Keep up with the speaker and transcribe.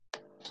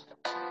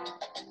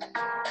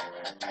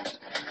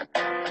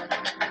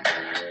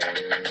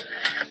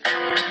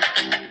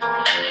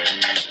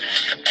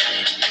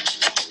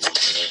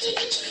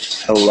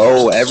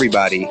Hello,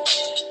 everybody,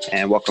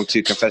 and welcome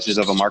to Confessions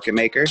of a Market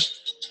Maker,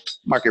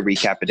 Market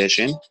Recap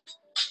Edition.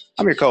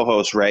 I'm your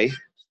co-host, Ray,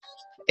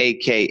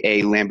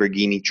 aka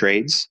Lamborghini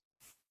Trades.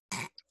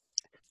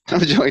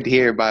 I'm joined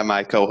here by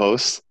my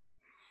co-host,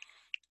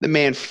 the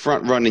man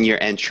front-running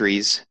your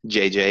entries,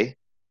 JJ.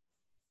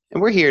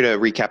 And we're here to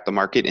recap the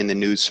market and the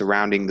news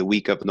surrounding the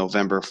week of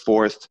November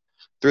 4th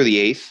through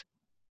the 8th.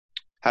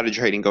 How did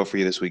trading go for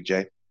you this week,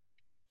 Jay?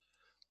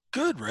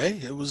 Good, Ray.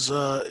 It was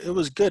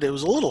good. It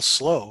was a little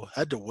slow.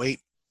 Had to wait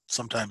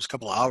sometimes a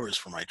couple of hours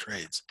for my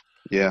trades.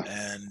 Yeah.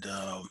 And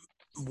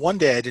one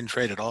day I didn't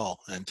trade at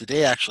all. And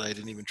today actually I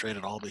didn't even trade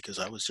at all because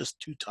I was just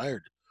too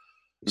tired.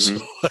 So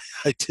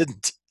I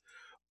didn't.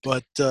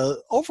 But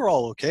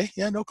overall okay.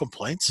 Yeah, no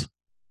complaints.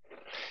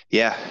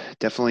 Yeah,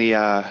 definitely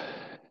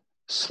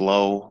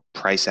slow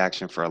price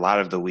action for a lot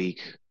of the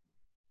week.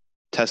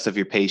 Test of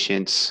your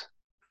patience,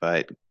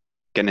 but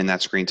getting in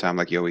that screen time,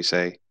 like you always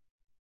say,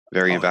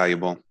 very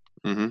invaluable.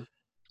 Mm-hmm.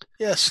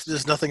 Yes,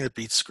 there's nothing that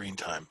beats screen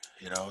time.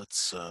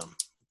 It's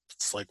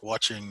like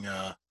watching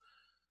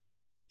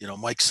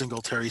Mike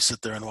Singletary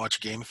sit there and watch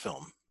game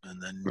film,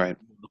 and then Right.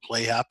 the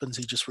play happens,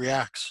 he just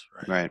reacts.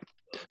 Right.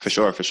 For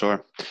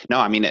sure. No,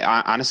 I mean,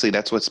 honestly,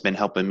 that's what's been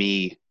helping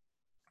me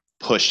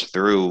push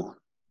through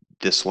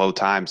the slow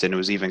times. And it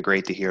was even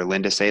great to hear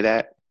Linda say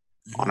that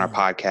on our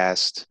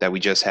podcast that we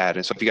just had.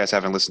 And so if you guys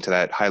haven't listened to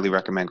that, highly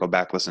recommend go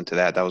back, listen to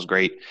that. That was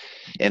great.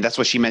 And that's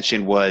what she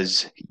mentioned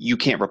was you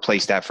can't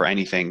replace that for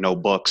anything. No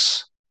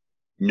books,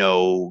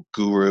 no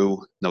guru,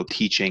 no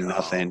teaching,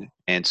 nothing.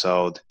 And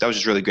so that was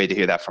just really great to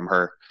hear that from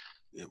her.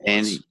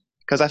 And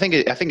because I think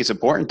it's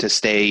important to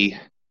stay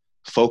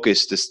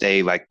focused, to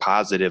stay like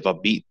positive,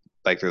 upbeat,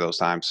 like through those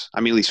times. I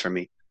mean, at least for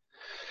me.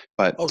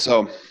 But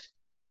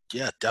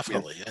yeah,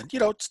 definitely. Yeah. And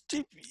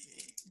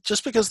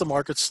just because the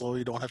market's slow,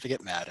 you don't have to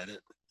get mad at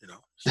it.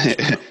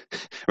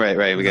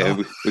 Right. We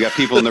got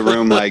people in the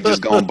room like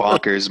just going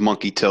bonkers,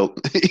 monkey tilt.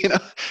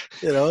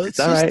 It's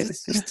all right.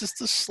 It's just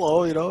a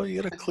slow.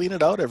 You got to clean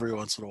it out every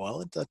once in a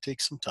while, and that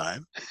takes some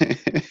time.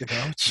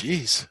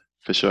 Jeez.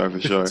 For sure.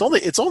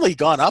 It's only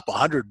gone up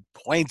 100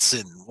 points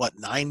in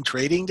 9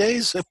 trading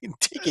days. I mean,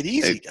 take it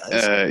easy,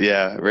 guys.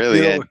 Yeah,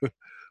 really.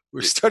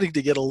 We're starting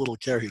to get a little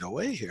carried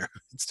away here.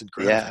 Instant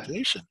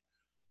gratification.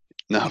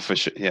 No, for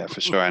sure. Yeah, for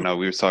sure. I know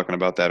we were talking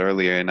about that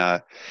earlier, and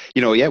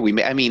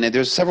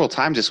there's several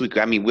times this week.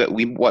 I mean,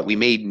 we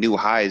made new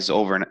highs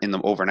in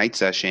the overnight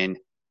session.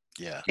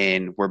 Yeah,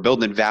 and we're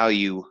building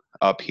value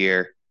up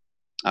here.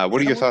 What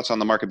are your thoughts on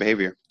the market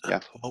behavior? Yeah.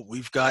 Well,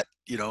 we've got,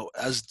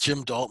 as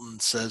Jim Dalton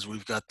says,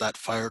 we've got that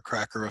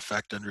firecracker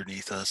effect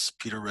underneath us.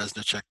 Peter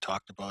Resnicek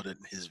talked about it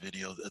in his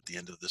video at the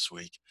end of this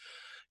week.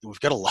 We've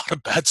got a lot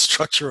of bad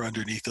structure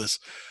underneath us.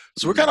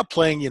 So we're kind of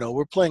playing,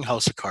 we're playing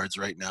house of cards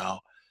right now,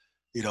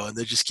 and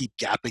they just keep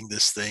gapping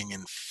this thing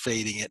and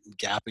fading it and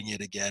gapping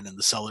it again. And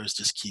the sellers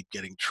just keep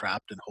getting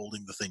trapped and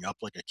holding the thing up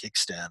like a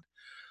kickstand.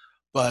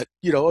 But,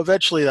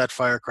 eventually that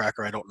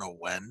firecracker, I don't know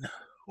when,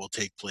 will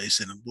take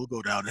place, and we'll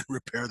go down and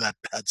repair that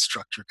bad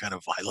structure kind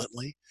of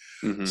violently.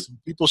 So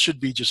people should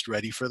be just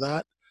ready for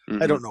that.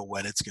 I don't know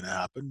when it's going to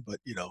happen, but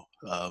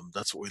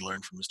that's what we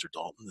learned from Mr.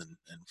 Dalton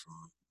and from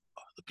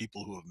the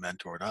people who have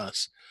mentored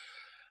us.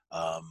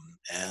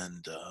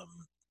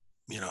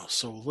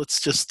 So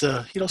let's just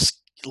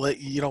like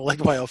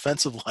my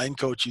offensive line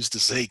coach used to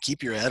say,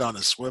 keep your head on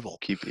a swivel.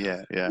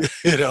 Yeah.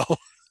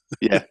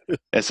 Yeah,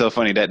 it's so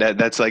funny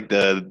that's like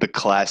the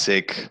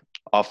classic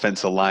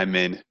offensive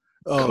lineman.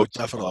 Oh,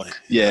 definitely.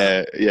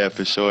 Yeah,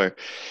 for sure.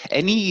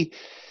 Any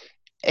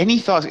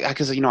thoughts?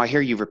 Because I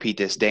hear you repeat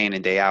this day in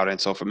and day out, and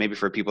so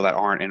for people that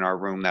aren't in our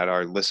room that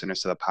are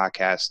listeners to the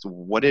podcast,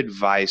 what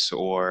advice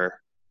or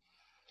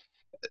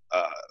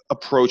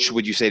approach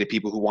would you say to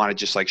people who want to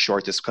just like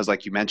short this? Because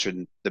like you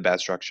mentioned, the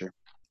bad structure.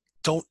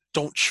 Don't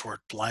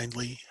short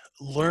blindly.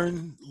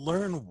 Learn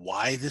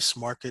why this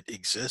market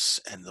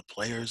exists and the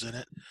players in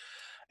it,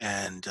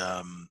 and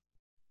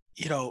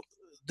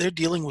they're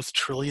dealing with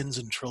trillions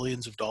and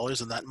trillions of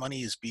dollars, and that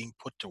money is being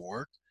put to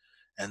work,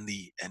 and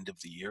the end of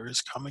the year is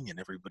coming and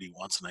everybody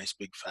wants a nice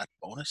big fat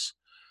bonus.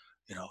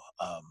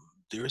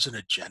 There is an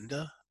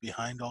agenda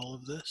behind all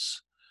of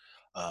this.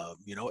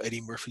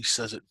 Eddie Murphy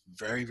says it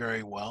very,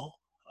 very well.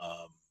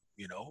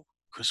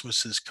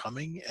 Christmas is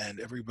coming and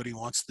everybody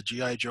wants the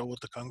GI Joe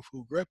with the kung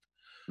fu grip,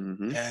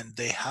 and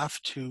they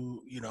have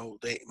to,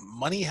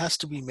 money has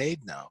to be made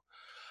now.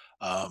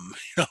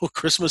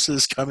 Christmas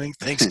is coming,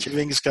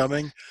 Thanksgiving is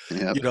coming,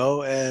 Yep.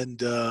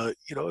 And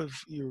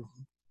if your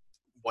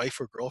wife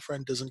or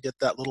girlfriend doesn't get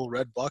that little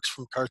red box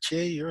from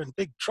Cartier, you're in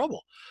big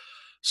trouble.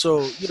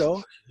 So,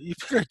 you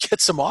better get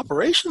some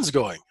operations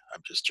going.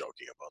 I'm just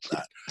joking about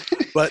that.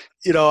 But,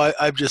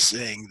 I'm just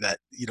saying that,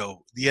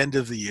 the end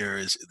of the year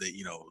is that,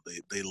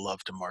 they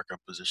love to mark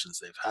up positions.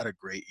 They've had a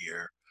great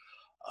year,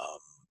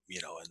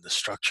 and the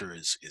structure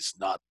is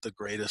not the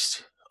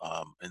greatest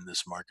in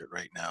this market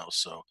right now.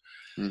 So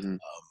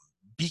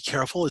be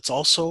careful. It's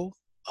also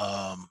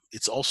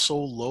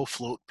low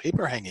float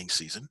paper hanging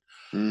season.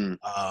 Mm,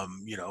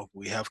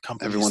 We have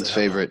companies that everyone's have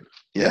favorite.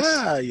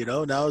 Yes.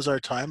 yeah, now is our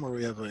time where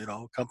we have,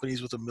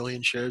 companies with 1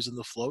 million shares in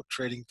the float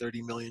trading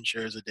 30 million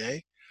shares a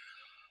day.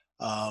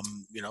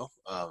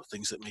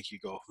 Things that make you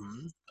go,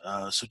 hmm.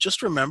 So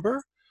just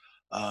remember,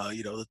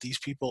 that these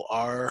people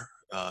are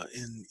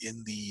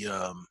in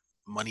the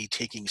money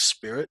taking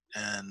spirit,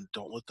 and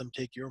don't let them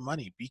take your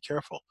money. Be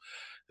careful.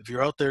 If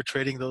you're out there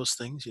trading those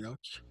things,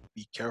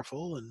 be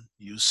careful and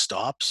use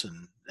stops,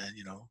 and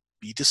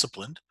be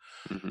disciplined.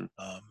 Hmm.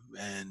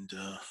 And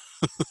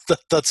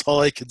that's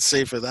all I can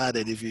say for that.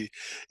 And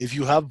if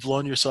you have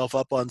blown yourself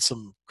up on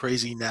some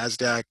crazy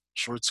Nasdaq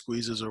short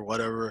squeezes or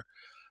whatever,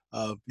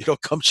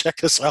 come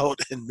check us out,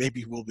 and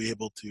maybe we'll be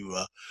able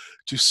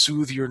to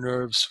soothe your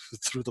nerves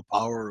through the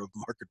power of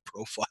market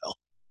profile.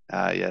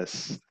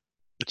 Yes.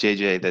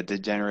 JJ, the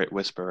degenerate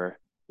whisperer.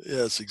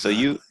 Yes, So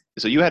you exactly.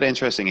 so you had an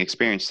interesting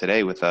experience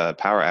today with a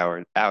power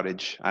hour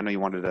outage. I know you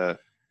wanted to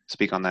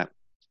speak on that.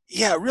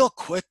 Yeah, real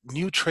quick,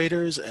 new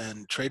traders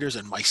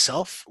and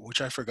myself,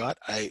 which I forgot,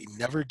 I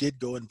never did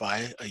go and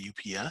buy a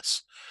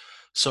UPS.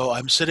 So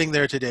I'm sitting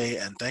there today,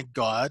 and thank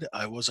God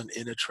I wasn't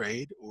in a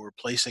trade or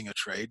placing a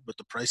trade, but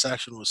the price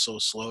action was so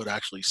slow it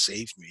actually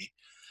saved me.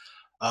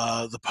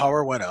 The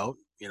power went out.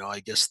 I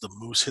guess the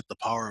moose hit the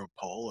power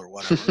pole or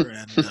whatever,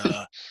 and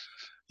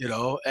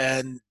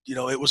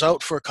it was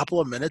out for a couple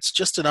of minutes,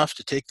 just enough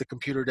to take the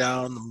computer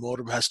down. The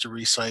modem has to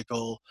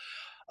recycle,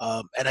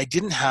 and I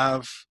didn't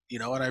have,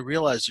 and I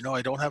realized,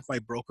 I don't have my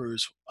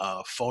broker's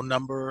phone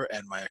number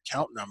and my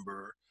account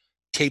number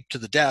taped to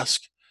the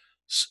desk,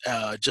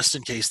 just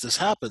in case this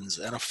happens.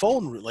 And a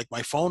phone, like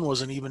my phone,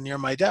 wasn't even near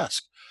my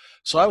desk,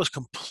 so I was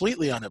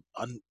completely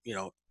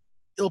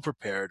ill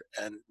prepared.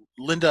 And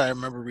Linda, I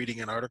remember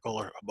reading an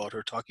article about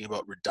her talking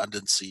about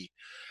redundancy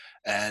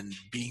and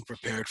being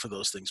prepared for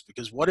those things.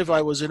 Because what if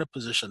I was in a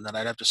position that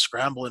I'd have to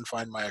scramble and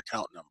find my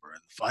account number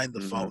and find the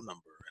Hmm. phone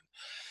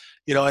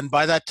number, and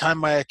by that time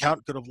my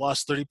account could have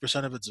lost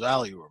 30% of its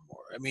value or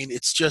more. I mean,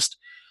 it's just,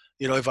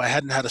 if I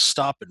hadn't had a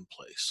stop in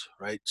place,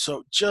 right?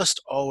 So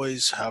just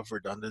always have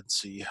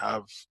redundancy,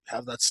 have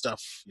that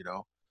stuff,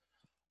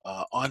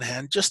 on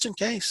hand just in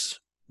case,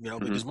 Hmm.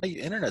 because my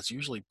internet's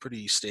usually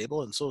pretty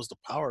stable, and so is the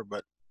power,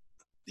 but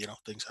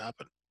things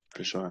happen, For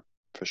right? sure.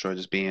 For sure.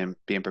 Just being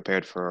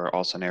prepared for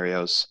all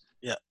scenarios.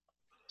 Yeah.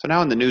 So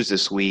now in the news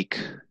this week,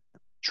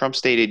 Trump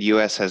stated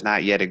U.S. has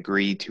not yet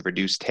agreed to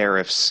reduce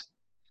tariffs.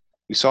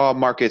 We saw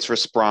markets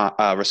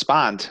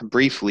respond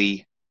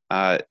briefly.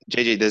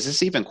 JJ, does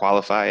this even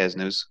qualify as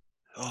news?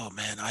 Oh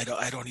man, I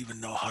don't even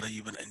know how to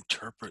even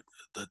interpret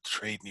the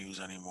trade news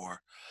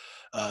anymore.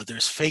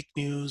 There's fake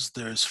news.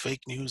 There's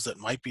fake news that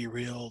might be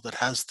real, that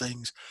has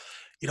things.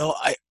 You know,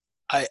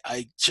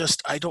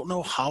 I don't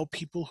know how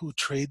people who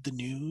trade the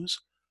news,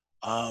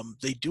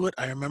 they do it.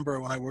 I remember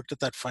when I worked at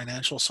that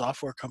financial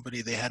software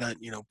company, they had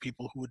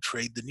people who would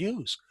trade the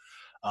news,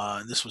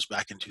 and this was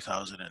back in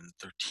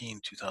 2013,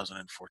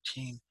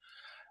 2014,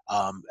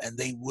 and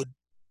they would.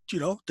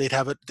 They'd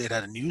have it. They'd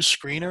had a news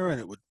screener, and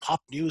it would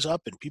pop news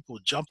up, and people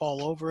would jump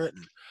all over it.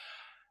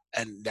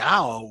 And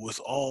now with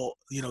all,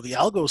 the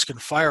algos can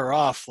fire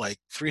off like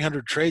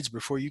 300 trades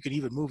before you can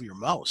even move your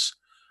mouse.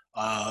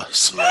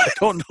 So Yeah. I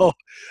don't know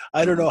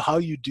Hmm. how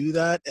you do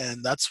that,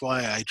 and that's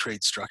why I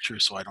trade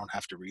structures, so I don't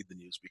have to read the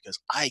news, because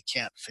I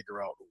can't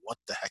figure out what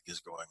the heck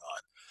is going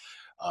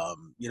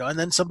on. And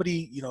then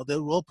somebody, they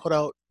will put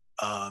out,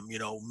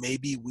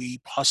 maybe we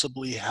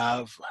possibly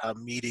have a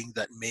meeting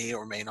that may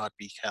or may not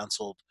be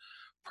canceled.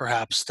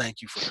 Perhaps,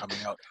 thank you for coming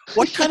out.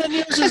 What kind of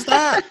news is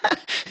that?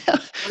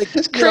 Like,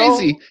 That's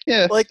crazy.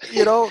 Yeah.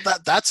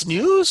 that's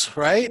news,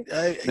 right?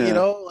 Yeah.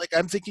 Like,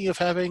 I'm thinking of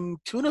having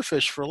tuna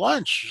fish for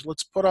lunch.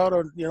 Let's put out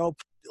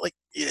like,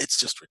 it's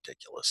just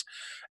ridiculous.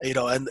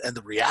 And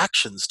the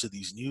reactions to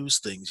these news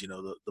things,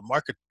 the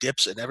market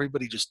dips and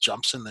everybody just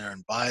jumps in there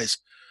and buys.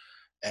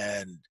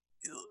 And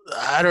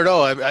I don't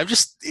know. I'm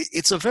just,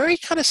 it's a very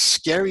kind of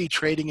scary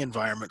trading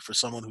environment for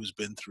someone who's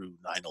been through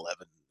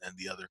 9/11 and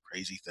the other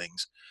crazy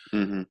things.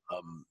 Hmm.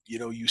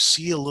 You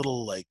see a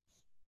little, like,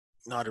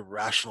 not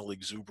irrational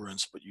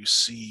exuberance, but you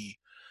see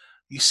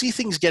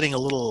things getting a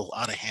little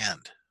out of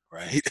hand,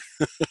 right?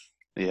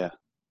 Yeah.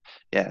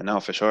 Yeah. No,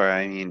 for sure.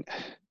 I mean,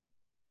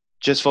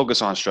 just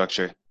focus on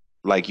structure.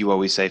 Like you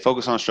always say,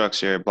 focus on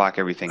structure, block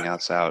everything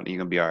else out. You're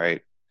gonna be all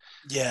right.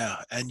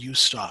 Yeah, and use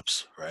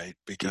stops, right? Use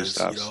Because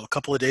stops. a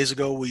couple of days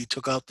ago we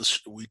took out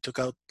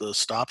the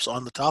stops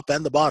on the top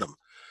and the bottom.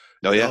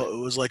 Oh yeah. It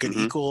was like an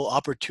Hmm. equal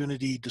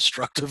opportunity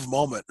destructive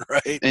moment,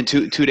 right? And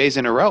two days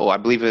in a row. I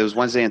believe it was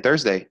Wednesday and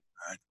Thursday.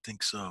 I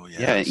think so. Yeah,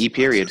 Yeah. an E So it's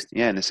period. just,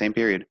 Yeah, in the same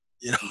period.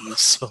 you know, Hmm.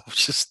 so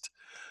just,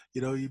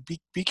 you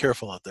be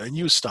careful out there and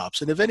use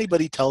stops. And if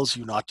anybody tells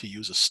you not to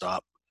use a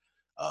stop,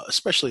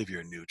 especially if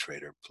you're a new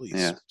trader, please,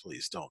 Yeah,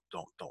 please don't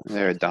they're fall a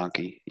for that.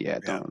 donkey. Yeah,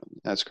 Yeah.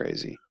 don't. That's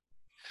crazy.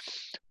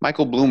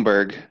 Michael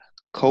Bloomberg,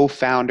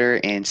 co-founder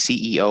and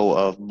CEO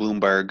of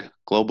Bloomberg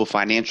Global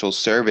Financial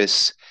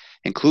Service,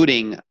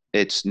 including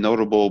its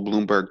notable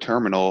Bloomberg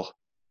Terminal,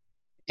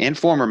 and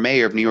former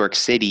mayor of New York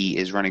City,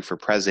 is running for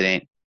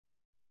president.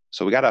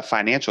 So we got a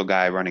financial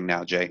guy running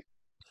now, Jay.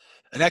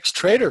 An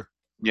ex-trader,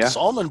 Yeah.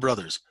 Salman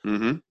Brothers.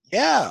 Mm-hmm.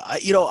 Yeah,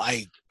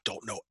 I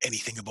don't know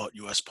anything about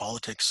U.S.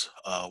 politics.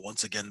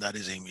 Once again, that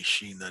is a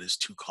machine that is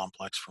too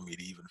complex for me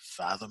to even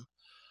fathom.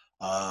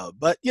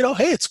 But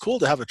hey, it's cool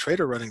to have a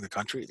trader running the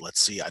country.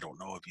 Let's see. I don't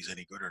know if he's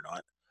any good or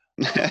not.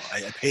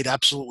 I paid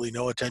absolutely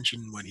no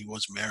attention when he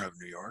was mayor of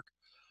New York.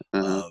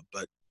 Uh-huh.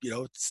 But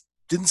it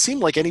didn't seem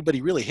like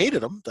anybody really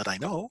hated him that I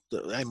know.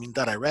 I mean,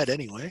 that I read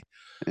anyway.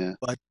 Yeah.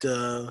 But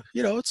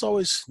it's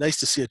always nice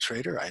to see a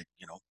trader.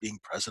 Being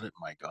president,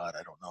 my God,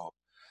 I don't know.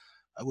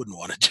 I wouldn't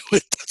want to do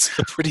it. That's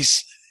a pretty,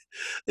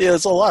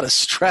 it's a lot of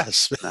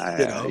stress.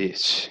 You know,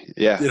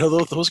 Yeah.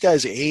 those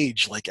guys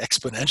age like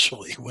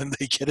exponentially when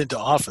they get into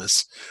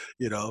office.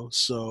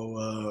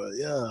 So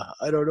yeah,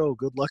 I don't know.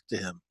 Good luck to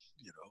him.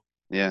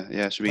 Yeah.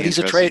 Yeah. It should be But he's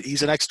a interesting. trade.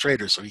 He's an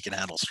ex-trader, so he can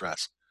handle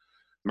stress.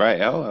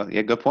 Right. Oh,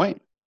 yeah. Good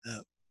point.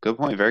 Yeah. Good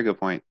point. Very good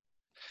point.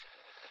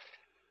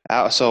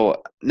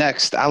 So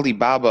next,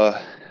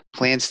 Alibaba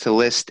plans to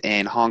list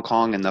in Hong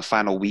Kong in the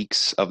final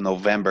weeks of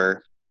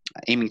November,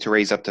 aiming to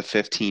raise up to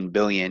 15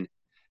 billion.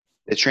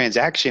 The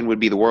transaction would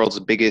be the world's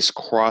biggest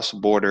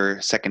cross-border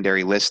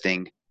secondary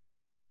listing,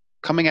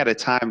 coming at a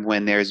time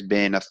when there's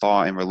been a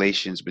thaw in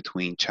relations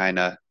between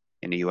China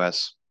and the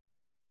U.S.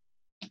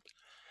 What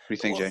do you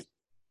think, Well, Jay?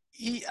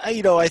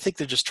 I think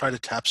they're just trying to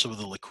tap some of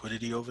the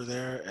liquidity over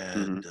there,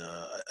 Mm-hmm. and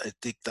I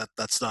think that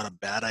that's not a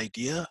bad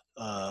idea.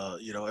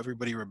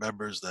 Everybody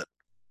remembers that.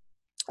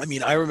 I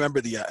mean, I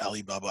remember the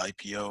Alibaba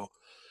IPO.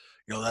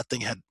 That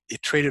thing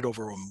it traded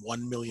over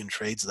 1 million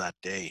trades that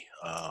day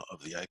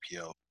of the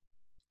IPO.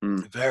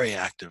 Very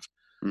active.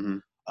 Mm-hmm.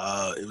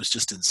 It was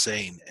just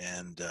insane,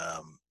 and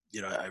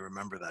I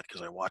remember that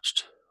because I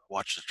watched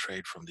the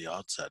trade from the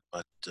outset.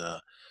 But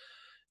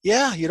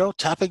yeah,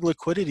 tapping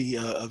liquidity.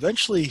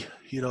 Eventually,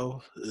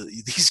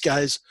 these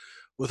guys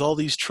with all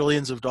these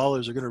trillions of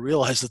dollars are going to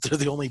realize that they're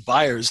the only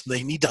buyers, and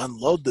they need to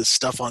unload this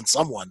stuff on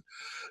someone.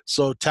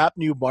 So tap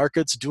new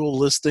markets, dual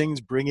listings,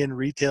 bring in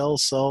retail,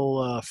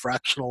 sell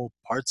fractional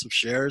parts of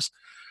shares,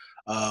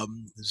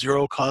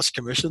 zero cost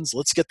commissions.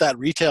 Let's get that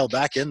retail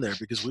back in there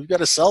because we've got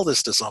to sell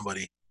this to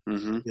somebody.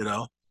 Mm-hmm. You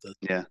know, that,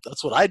 Yeah.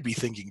 that's what I'd be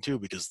thinking too,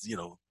 because we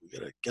got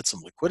to get some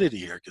liquidity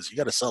here because you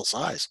got to sell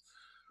size.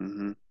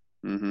 Mm-hmm.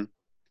 Mm-hmm.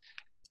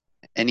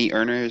 Any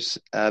earners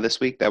this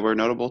week that were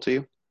notable to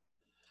you?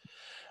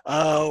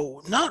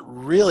 Not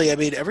really. I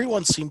mean,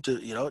 everyone seemed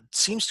to, it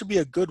seems to be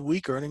a good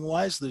week earning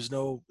wise. There's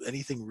no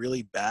anything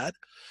really bad.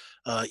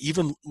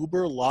 Even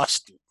Uber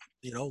lost,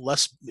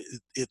 less.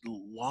 It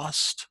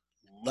lost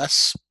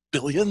less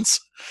billions.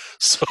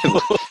 So,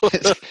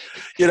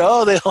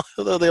 they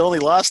only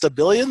lost 1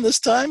 billion this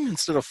time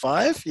instead of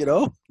 5.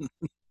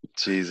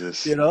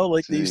 Jesus.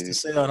 Like they used to Gee.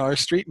 say on our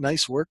street,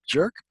 nice work,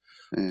 jerk.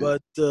 Yeah.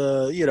 But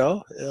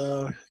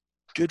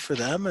good for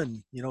them,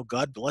 and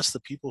God bless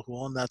the people who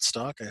own that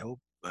stock. I hope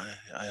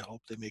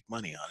they make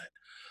money on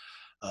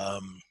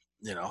it.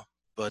 You know,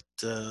 but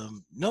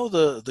no,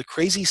 the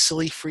crazy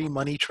silly free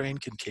money train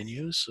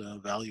continues.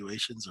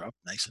 Valuations are up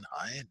nice and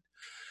high, and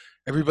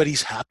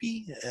everybody's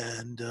happy.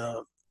 And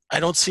I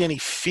don't see any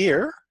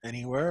fear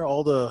anywhere.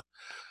 All the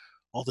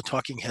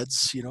talking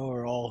heads,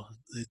 are all.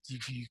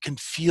 You can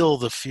feel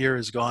the fear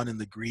is gone and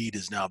the greed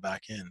is now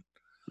back in.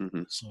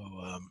 Mm-hmm. So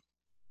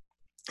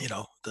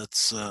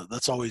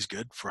that's always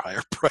good for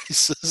higher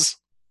prices.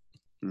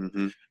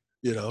 Mm-hmm.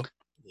 You know,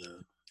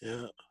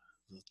 yeah.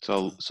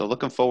 So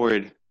looking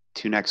forward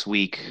to next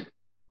week.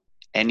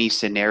 Any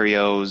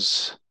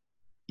scenarios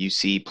you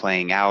see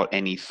playing out?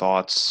 Any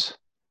thoughts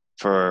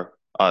for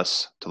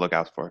us to look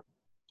out for?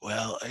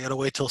 Well, I gotta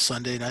wait till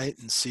Sunday night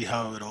and see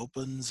how it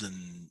opens,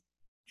 and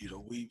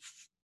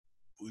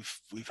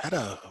we've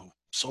had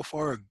so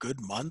far a good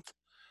month.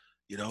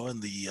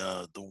 And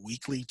the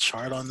weekly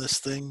chart on this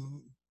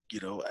thing.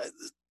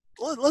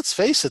 Let's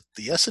face it,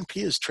 the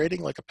S&P is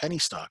trading like a penny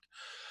stock.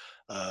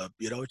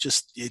 It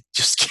just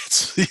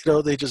gets,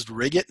 they just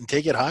rig it and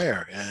take it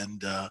higher,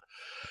 and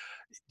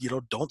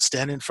don't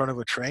stand in front of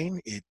a train.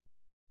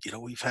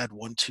 We've had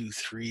 1, 2,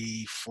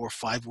 3, 4,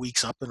 5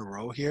 weeks up in a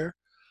row here,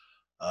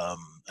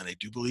 and I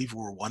do believe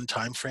we're one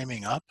time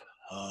framing up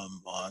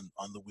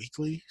on the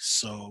weekly.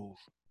 So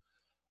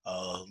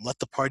let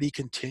the party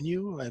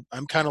continue.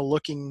 I'm kind of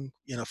looking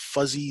in a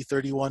fuzzy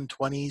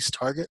 3120s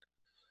target.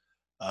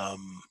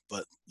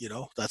 But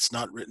that's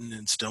not written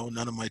in stone.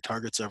 None of my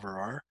targets ever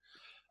are.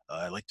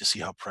 I like to see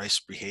how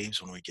price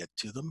behaves when we get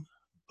to them.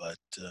 But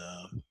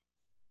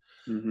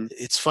Mm-hmm.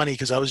 it's funny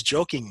because I was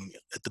joking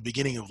at the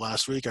beginning of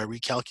last week. I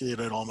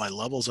recalculated all my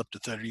levels up to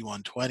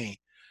 3120,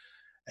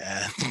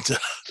 and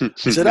I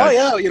said, "Oh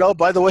Nice. yeah,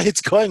 by the way,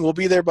 it's going. We'll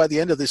be there by the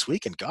end of this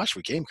week." And gosh,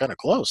 we came kind of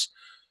close.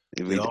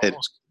 We did.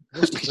 Almost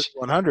close to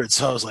 3100.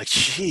 So I was like,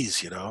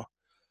 "Geez,"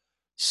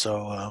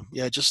 So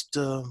yeah, just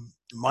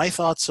my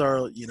thoughts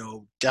are,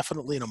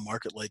 definitely in a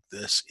market like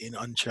this in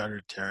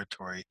uncharted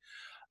territory,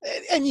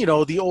 and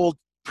the old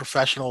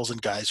professionals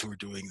and guys who are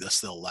doing this,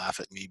 they'll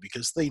laugh at me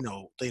because they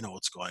know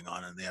what's going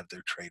on and they have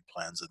their trade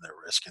plans and their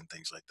risk and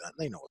things like that. And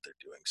they know what they're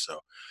doing. So,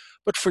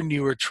 but for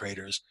newer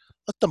traders,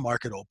 let the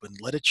market open.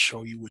 Let it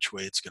show you which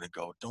way it's going to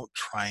go. Don't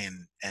try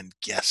and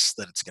guess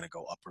that it's going to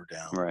go up or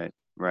down. Right.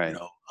 You Right.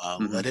 know,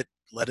 Hmm.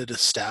 let it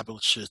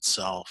establish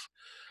itself,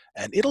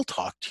 and it'll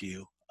talk to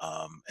you.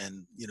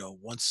 And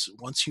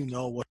once you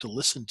know what to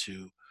listen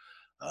to,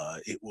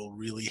 it will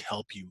really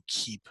help you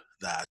keep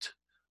that.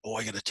 Oh,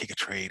 I got to take a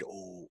trade.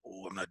 Oh,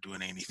 I'm not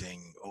doing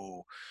anything.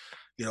 Oh,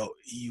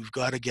 you've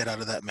got to get out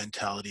of that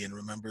mentality and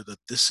remember that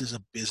this is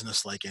a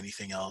business like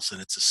anything else,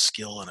 and it's a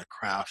skill and a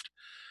craft.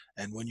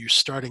 And when you're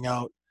starting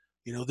out,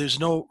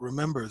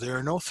 remember, there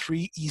are no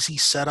three easy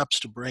setups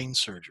to brain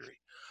surgery.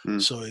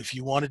 Mm. So if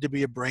you wanted to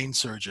be a brain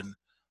surgeon,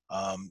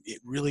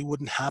 it really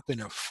wouldn't happen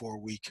in a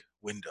 4-week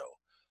window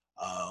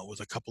with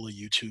a couple of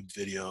YouTube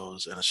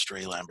videos and a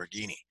stray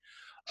Lamborghini.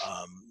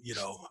 Um, you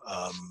know,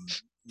 um,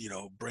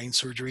 Brain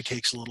surgery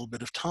takes a little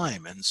bit of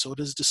time, and so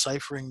does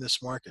deciphering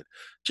this market.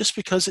 Just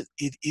because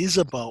it is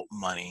about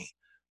money,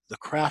 the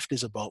craft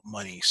is about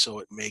money, so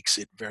it makes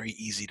it very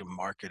easy to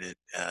market it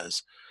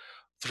as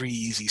three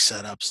easy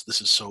setups. This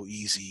is so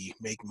easy.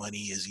 Make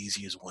money as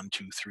easy as one,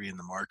 two, three in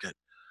the market.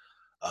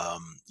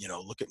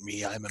 Look at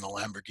me. I'm in a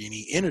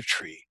Lamborghini in a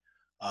tree.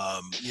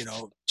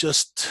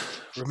 Just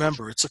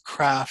remember, it's a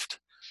craft,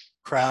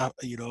 a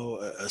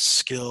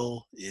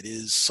skill. It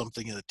is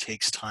something that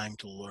takes time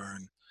to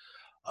learn.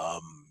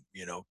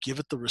 Give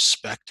it the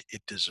respect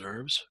it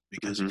deserves,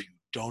 because Hmm. if you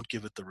don't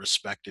give it the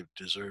respect it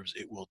deserves,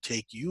 it will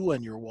take you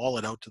and your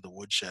wallet out to the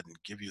woodshed and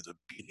give you the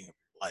beating of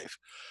your life.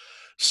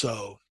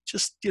 So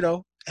just,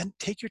 and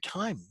take your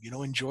time,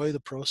 enjoy the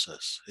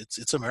process.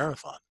 It's a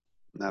marathon.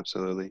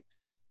 Absolutely.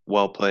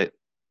 Well put.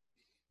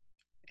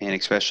 And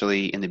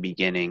especially in the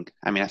beginning,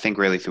 I mean, I think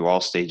really through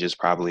all stages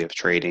probably of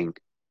trading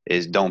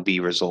is don't be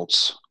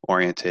results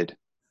oriented.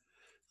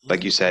 Like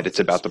Learn you the said, it's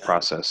process. about the Yeah.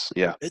 process.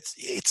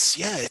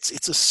 Yeah.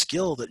 It's a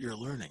skill that you're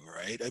learning,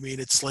 right? I mean,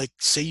 it's like,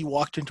 say you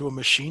walked into a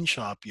machine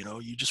shop,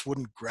 you just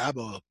wouldn't grab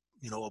a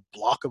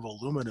block of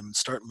aluminum and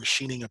start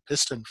machining a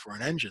piston for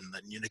an engine.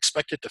 Then you'd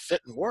expect it to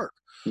fit and work.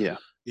 Yeah.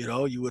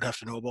 You would have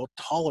to know about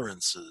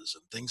tolerances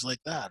and things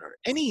like that, or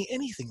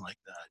anything like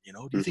that. Do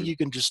you think Hmm. you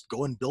can just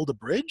go and build a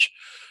bridge,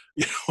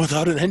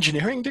 without an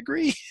engineering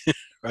degree,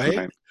 right?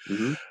 Right.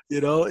 Hmm.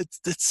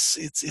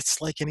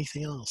 It's like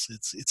anything else.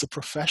 It's a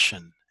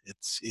profession.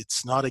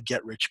 It's not a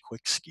get rich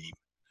quick scheme,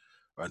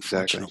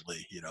 Exactly.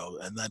 unfortunately,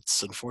 and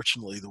that's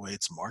unfortunately the way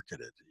it's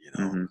marketed.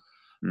 Hmm.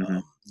 Hmm.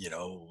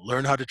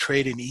 Learn how to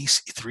trade in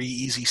three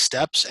easy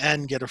steps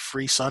and get a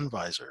free sun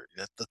visor.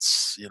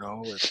 That's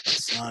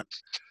not,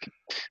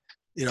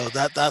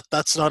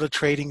 that's not a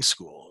trading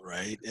school,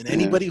 right? And Yeah.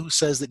 anybody who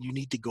says that you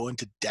need to go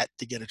into debt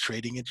to get a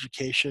trading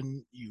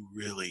education, you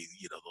really,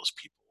 those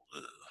people,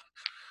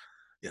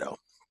 you know,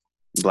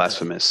 uh,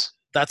 Blasphemous.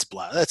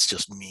 that's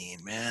just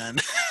mean, man.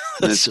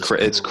 That's just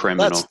It's cruel.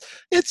 criminal.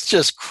 It's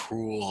just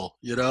cruel,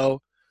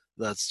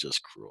 That's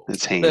just cruel.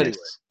 It's But anyway,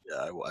 heinous.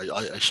 yeah,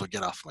 I shall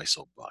get off my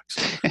soapbox.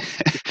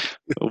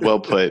 Well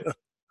put.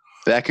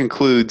 That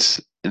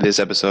concludes this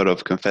episode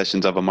of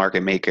Confessions of a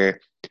Market Maker.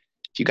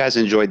 If you guys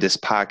enjoyed this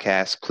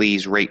podcast,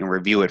 please rate and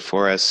review it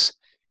for us.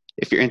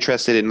 If you're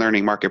interested in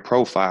learning market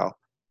profile,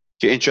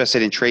 if you're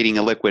interested in trading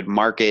a liquid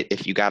market,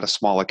 if you got a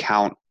small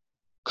account,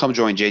 come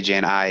join JJ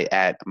and I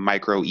at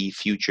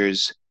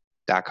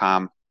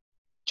microefutures.com.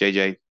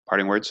 JJ,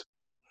 parting words?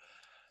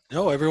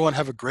 No, everyone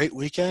have a great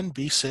weekend.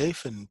 Be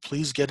safe, and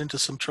please get into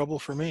some trouble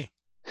for me.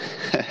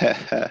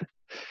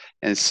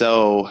 And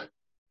so,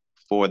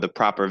 for the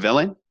proper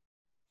villain,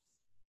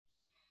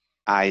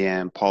 I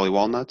am Paulie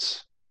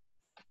Walnuts.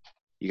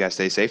 You guys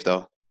stay safe,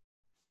 though.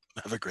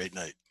 Have a great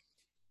night.